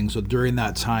big thing. So during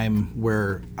that time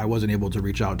where I wasn't able to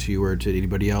reach out to you or to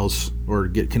anybody else or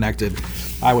get connected,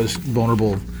 I was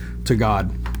vulnerable to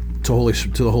God, to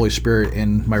the Holy Spirit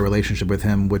in my relationship with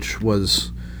him, which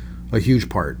was a huge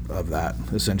part of that,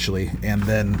 essentially. And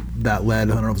then that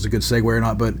led, I don't know if it's a good segue or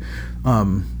not, but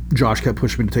Josh kept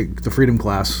pushing me to take the freedom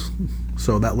class.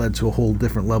 So that led to a whole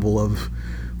different level of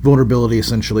vulnerability,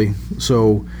 essentially.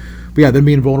 So, but yeah, then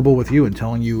being vulnerable with you and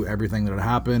telling you everything that had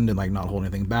happened and, like, not holding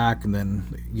anything back. And then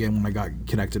again, when I got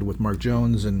connected with Mark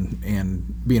Jones and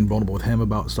being vulnerable with him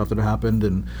about stuff that had happened,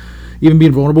 and even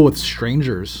being vulnerable with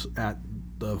strangers at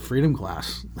the freedom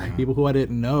class, like people who I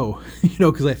didn't know,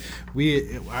 because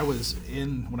I was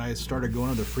in, when I started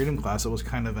going to the freedom class, it was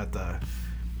kind of at the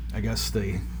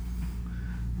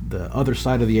other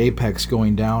side of the apex,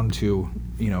 going down to,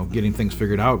 getting things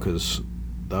figured out, because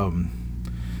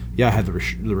I had the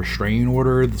restraining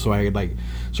order, so I had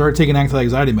started taking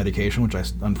anti-anxiety medication, which I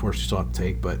unfortunately still have to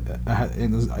take. But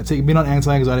being on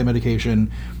anti-anxiety medication,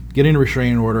 getting a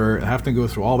restraining order, having to go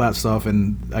through all that stuff,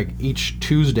 and like each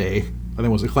Tuesday, I think it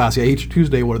was a class. Yeah, each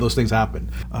Tuesday, one of those things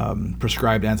happened.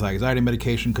 Prescribed anti-anxiety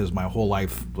medication because my whole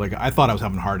life, I thought I was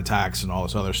having heart attacks and all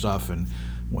this other stuff, and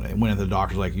when I went into the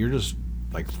doctor's like, you're just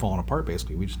falling apart,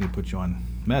 basically. We just need to put you on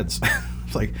meds.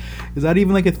 It's like, is that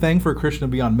even a thing for a Christian to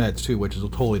be on meds too? Which is a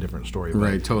totally different story.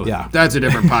 Right, totally. Yeah, that's a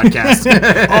different podcast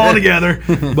altogether.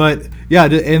 But Yeah,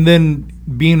 and then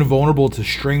being vulnerable to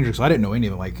strangers. I didn't know any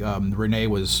of them. Like Renee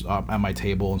was at my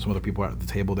table, and some other people were at the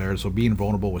table there. So being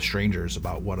vulnerable with strangers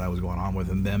about what I was going on with,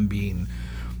 and them being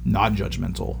not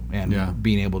judgmental and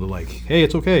being able to like, hey,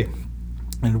 it's okay,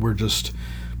 and we're just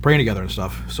praying together and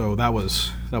stuff. So that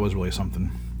was really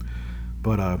something.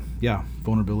 But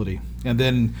vulnerability. And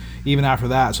then even after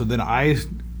that, so then I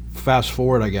fast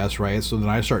forward, I guess, right? So then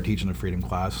I start teaching a freedom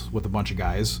class with a bunch of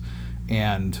guys,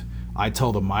 and I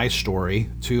tell them my story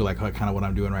too, like kind of what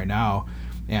I'm doing right now,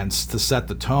 and to set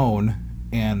the tone.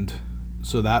 And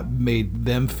so that made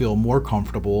them feel more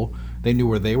comfortable. They knew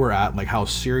where they were at, like how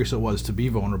serious it was to be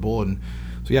vulnerable. And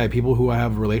so yeah, people who I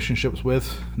have relationships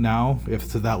with now,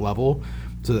 if to that level,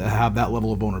 to have that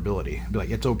level of vulnerability, be like,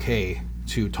 it's okay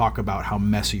to talk about how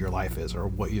messy your life is, or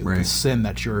what the sin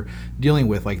that you're dealing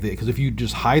with, like, because if you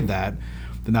just hide that,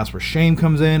 then that's where shame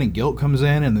comes in and guilt comes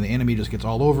in, and then the enemy just gets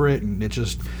all over it, and it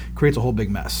just creates a whole big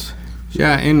mess.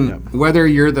 So, whether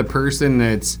you're the person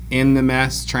that's in the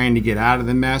mess trying to get out of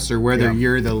the mess, or whether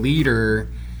you're the leader,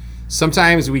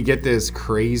 sometimes we get this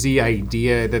crazy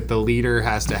idea that the leader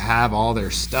has to have all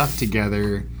their stuff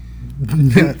together.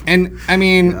 and I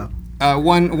mean,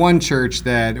 one church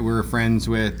that we're friends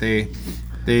with,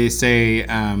 they say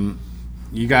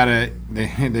you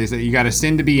gotta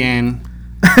sin to be in.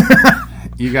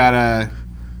 You gotta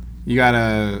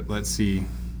let's see.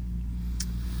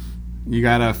 You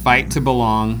gotta fight to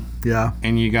belong. Yeah.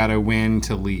 And you gotta win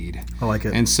to lead. I like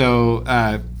it. And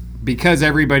so because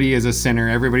everybody is a sinner,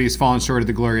 everybody's fallen short of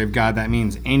the glory of God, that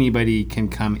means anybody can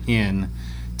come in.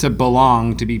 To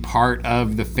belong, to be part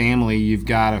of the family, you've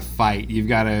got to fight. You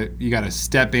got to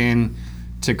step in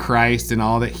to Christ and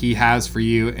all that He has for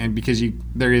you, and because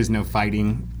there is no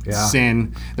fighting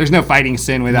sin. There's no fighting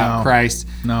sin without Christ.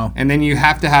 No. And then you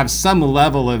have to have some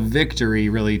level of victory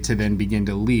really to then begin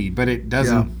to lead. But it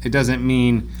doesn't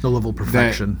mean the level of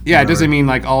perfection. It doesn't mean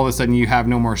like all of a sudden you have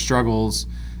no more struggles.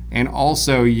 And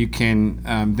also you can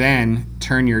then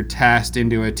turn your test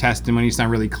into a testimony. It's not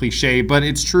really cliche, but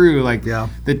it's true. Like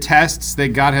the tests that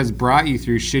God has brought you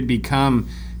through should become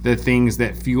the things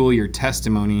that fuel your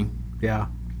testimony. Yeah.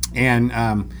 And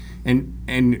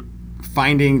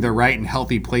finding the right and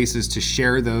healthy places to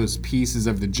share those pieces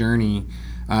of the journey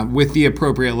with the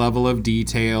appropriate level of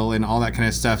detail and all that kind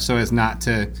of stuff, so as not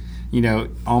to,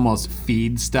 almost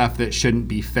feed stuff that shouldn't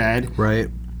be fed. Right.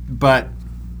 But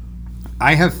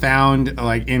I have found,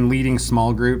 like in leading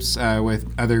small groups with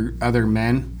other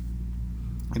men,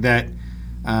 that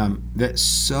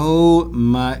so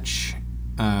much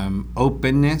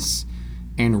openness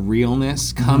and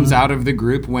realness comes out of the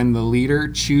group when the leader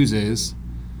chooses,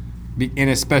 and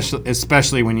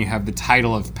especially when you have the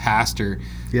title of pastor,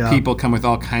 people come with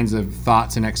all kinds of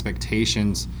thoughts and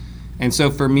expectations. And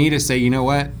so for me to say, you know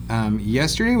what,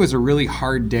 yesterday was a really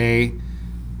hard day.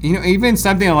 Even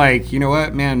something like, you know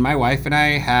what, man, my wife and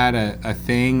I had a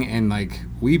thing, and like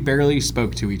we barely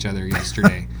spoke to each other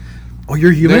yesterday. Oh,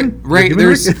 you're human? Right.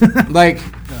 You're human?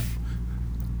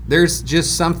 There's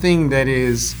just something that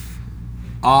is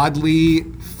oddly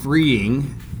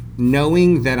freeing,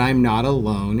 knowing that I'm not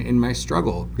alone in my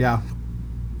struggle. Yeah.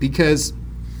 Because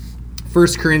 1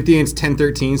 Corinthians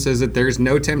 10:13 says that there's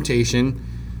no temptation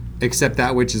except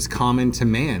that which is common to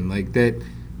man. Like that.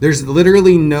 There's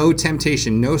literally no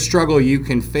temptation, no struggle you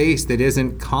can face that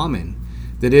isn't common,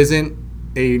 that isn't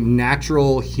a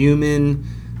natural human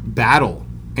battle.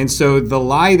 And so the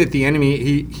lie that the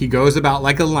enemy, he goes about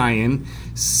like a lion,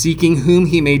 seeking whom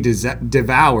he may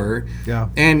devour. Yeah.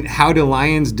 And how do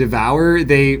lions devour?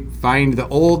 They find the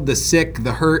old, the sick,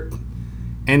 the hurt,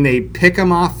 and they pick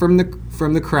them off from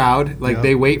the crowd. Like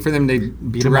they wait for them to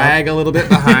drag a little bit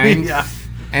behind. Yeah.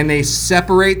 And they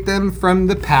separate them from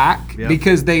the pack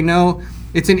because they know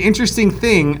it's an interesting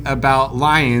thing about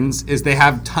lions is they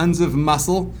have tons of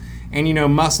muscle, and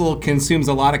muscle consumes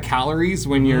a lot of calories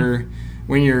when you're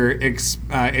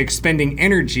expending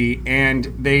energy,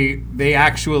 and they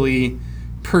actually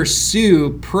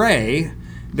pursue prey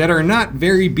that are not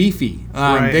very beefy.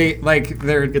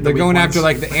 They're going after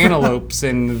like the antelopes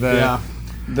and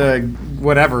the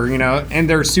whatever, and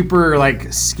they're super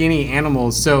like skinny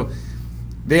animals. So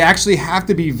they actually have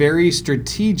to be very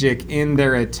strategic in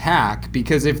their attack,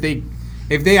 because if they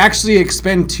actually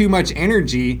expend too much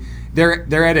energy,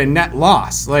 they're at a net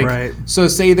loss. So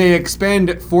say they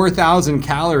expend 4,000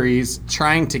 calories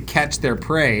trying to catch their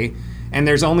prey, and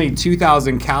there's only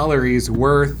 2,000 calories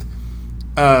worth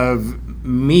of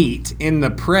meat in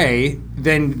the prey,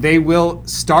 then they will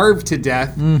starve to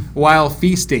death while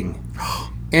feasting.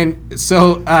 And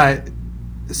so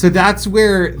that's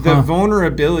where the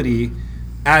vulnerability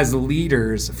as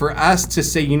leaders, for us to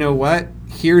say, you know what,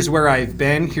 here's where I've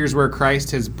been, here's where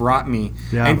Christ has brought me.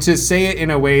 Yeah. And to say it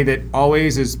in a way that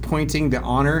always is pointing the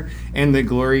honor and the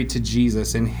glory to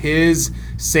Jesus and his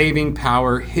saving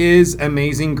power, his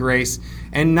amazing grace,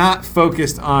 and not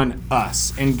focused on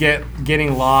us and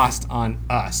getting lost on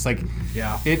us. Like,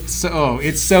 Yeah. it's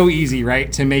so easy,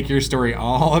 right, to make your story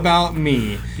all about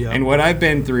me and what I've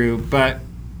been through, but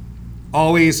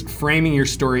always framing your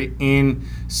story in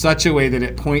such a way that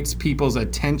it points people's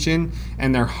attention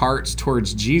and their hearts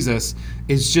towards Jesus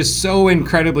is just so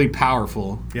incredibly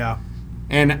powerful. Yeah.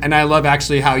 And I love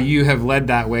actually how you have led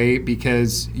that way,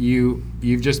 because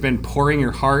you've just been pouring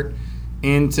your heart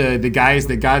into the guys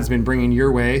that God's been bringing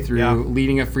your way through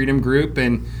leading a freedom group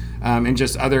and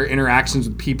just other interactions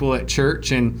with people at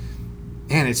church. And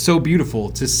man, it's so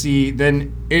beautiful to see.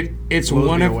 Then it's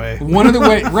one of the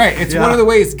way, right? It's one of the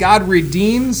ways God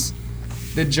redeems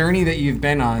the journey that you've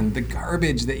been on, the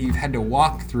garbage that you've had to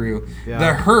walk through,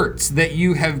 the hurts that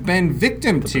you have been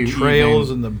victim to,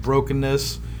 betrayals and the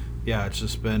brokenness. Yeah, it's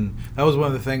just been, that was one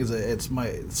of the things that it's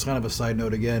kind of a side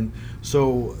note again.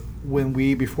 So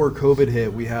before COVID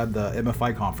hit, we had the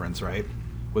MFI conference, right,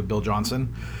 with Bill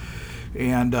Johnson.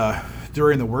 And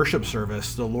during the worship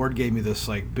service, the Lord gave me this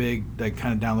kind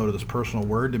of downloaded this personal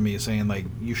word to me saying, like,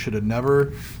 you should have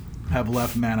never have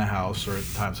left Manna House, or at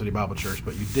the time City Bible Church,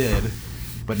 but you did.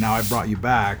 But now I brought you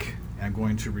back, and I'm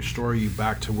going to restore you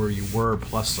back to where you were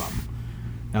plus some,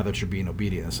 now that you're being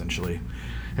obedient, essentially.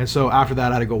 And so after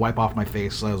that, I had to go wipe off my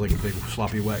face. So I was like a big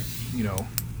sloppy wet,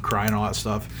 crying and all that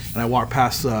stuff. And I walked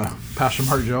past Pastor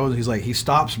Mark Jones. He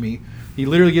stops me. He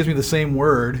literally gives me the same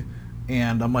word.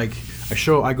 And I'm like, I had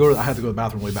to go to the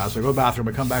bathroom really bad. So I go to the bathroom,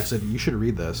 I come back and said, you should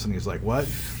read this. And he's like, what?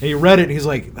 And he read it, and he's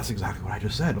like, that's exactly what I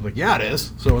just said. I'm like, yeah, it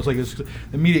is. So it's like it's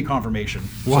immediate confirmation.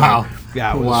 Wow. So,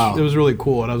 yeah, it was really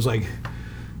cool. And I was like,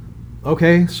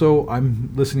 okay, so I'm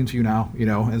listening to you now,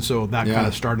 And so that kind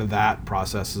of started that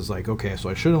process. Is like, okay, so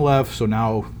I shouldn't have left. So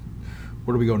now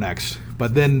where do we go next?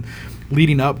 But then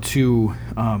leading up to,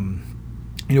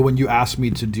 when you asked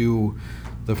me to do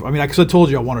because I told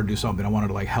you I wanted to do something. I wanted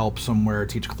to help somewhere,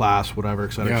 teach class, whatever,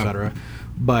 et cetera, et cetera.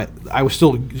 But I was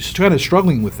still just kind of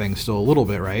struggling with things still a little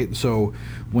bit, right? So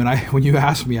when you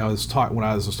asked me, when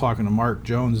I was talking to Mark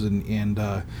Jones, and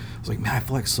I was like, man, I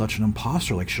feel like such an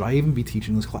imposter. Like, should I even be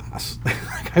teaching this class?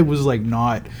 I was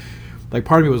not.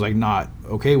 Part of me was not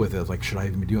okay with it. I was like, should I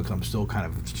even be doing it? Because I'm still kind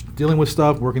of dealing with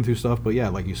stuff, working through stuff. But yeah,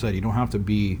 like you said, you don't have to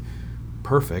be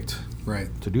perfect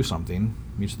to do something.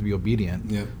 You just have to be obedient,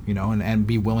 and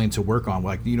be willing to work on.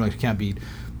 You can't be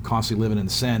constantly living in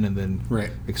sin and then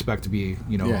expect to be,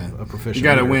 a proficient. You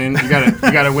got to win. You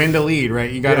got to win to lead,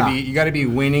 right? You got to be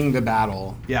winning the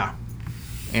battle. Yeah.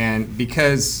 And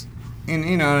because,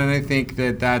 and I think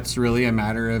that that's really a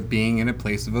matter of being in a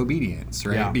place of obedience,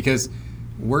 right? Yeah. Because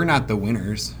we're not the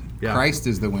winners. Yeah. Christ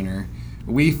is the winner.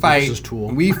 We fight.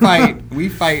 We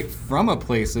fight from a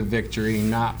place of victory,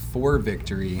 not for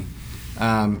victory.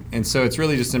 And so it's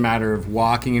really just a matter of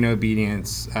walking in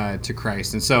obedience to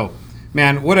Christ. And so,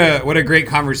 man, what a great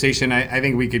conversation. I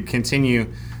think we could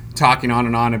continue talking on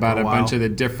and on about a bunch of the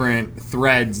different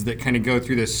threads that kind of go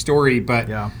through this story. But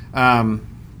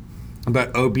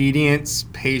obedience,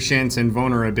 patience, and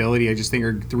vulnerability, I just think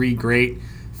are three great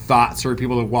thoughts for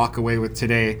people to walk away with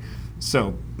today.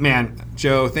 So, man,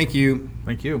 Joe, thank you.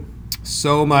 Thank you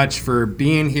so much for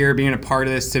being here, being a part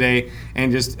of this today,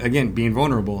 and just, again, being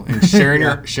vulnerable and sharing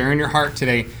your heart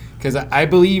today, because I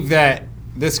believe that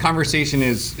this conversation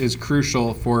is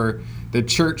crucial for the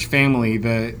church family,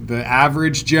 the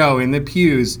average Joe in the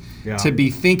pews, to be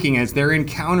thinking as they're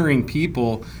encountering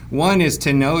people. One is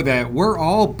to know that we're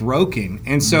all broken,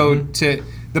 and so to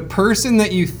the person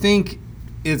that you think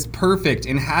is perfect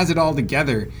and has it all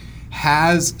together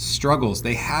has struggles.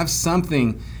 They have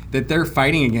something that they're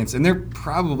fighting against, and they're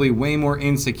probably way more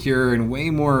insecure and way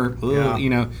more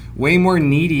way more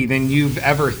needy than you've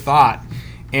ever thought.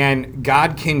 And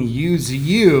God can use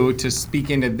you to speak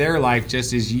into their life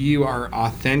just as you are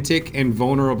authentic and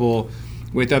vulnerable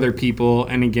with other people.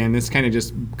 And again, this kind of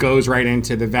just goes right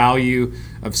into the value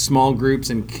of small groups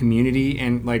and community,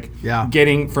 and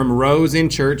getting from rows in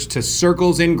church to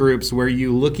circles in groups where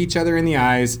you look each other in the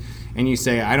eyes and you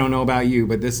say, I don't know about you,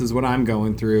 but this is what I'm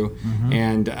going through.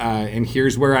 And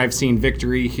here's where I've seen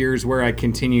victory. Here's where I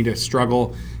continue to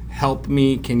struggle. Help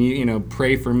me. Can you,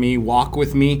 pray for me, walk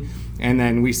with me? And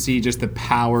then we see just the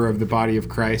power of the body of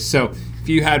Christ. So if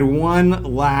you had one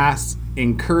last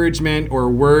encouragement or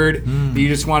word that you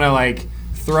just want to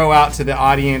throw out to the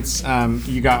audience,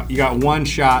 you got one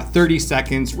shot, 30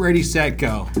 seconds, ready, set,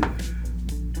 go.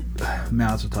 Man,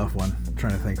 that's a tough one. I'm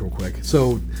trying to think real quick.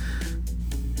 So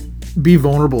be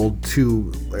vulnerable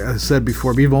to, like I said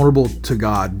before, be vulnerable to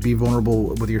God, be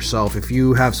vulnerable with yourself. If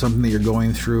you have something that you're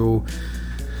going through,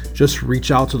 just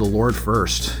reach out to the Lord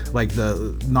first. Like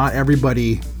not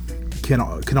everybody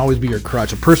can always be your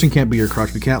crutch. A person can't be your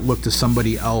crutch. We can't look to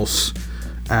somebody else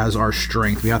as our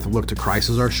strength. We have to look to Christ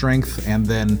as our strength, and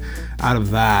then out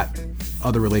of that,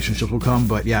 other relationships will come.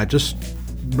 But yeah, just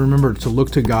remember to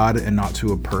look to God and not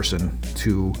to a person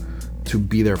to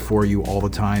be there for you all the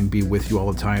time, be with you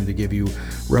all the time, to give you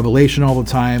revelation all the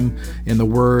time in the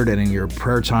Word and in your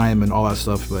prayer time and all that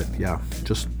stuff. But yeah,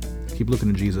 just keep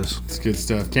looking to Jesus. It's good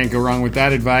stuff. Can't go wrong with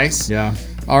that advice. Yeah.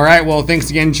 All right. Well, thanks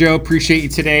again, Joe. Appreciate you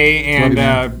today, and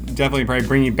you, definitely probably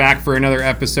bring you back for another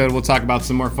episode. We'll talk about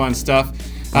some more fun stuff.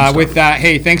 With that,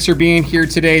 hey, thanks for being here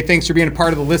today. Thanks for being a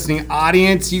part of the listening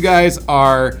audience. You guys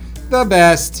are the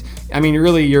best. I mean,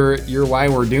 really, you're why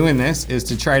we're doing this, is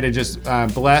to try to just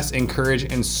bless,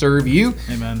 encourage, and serve you.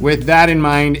 Amen. With that in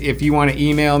mind, if you want to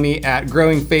email me at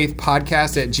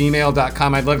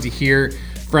growingfaithpodcast@gmail.com, I'd love to hear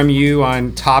from you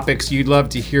on topics you'd love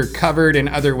to hear covered and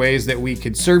other ways that we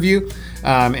could serve you.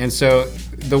 And so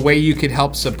the way you could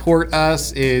help support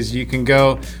us is you can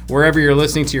go wherever you're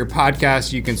listening to your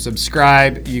podcast. You can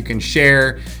subscribe, you can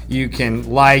share, you can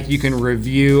like, you can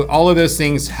review. All of those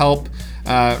things help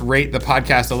rate the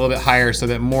podcast a little bit higher so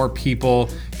that more people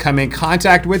come in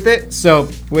contact with it. So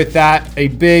with that, a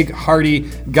big hearty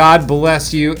God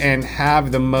bless you and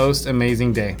have the most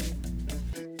amazing day.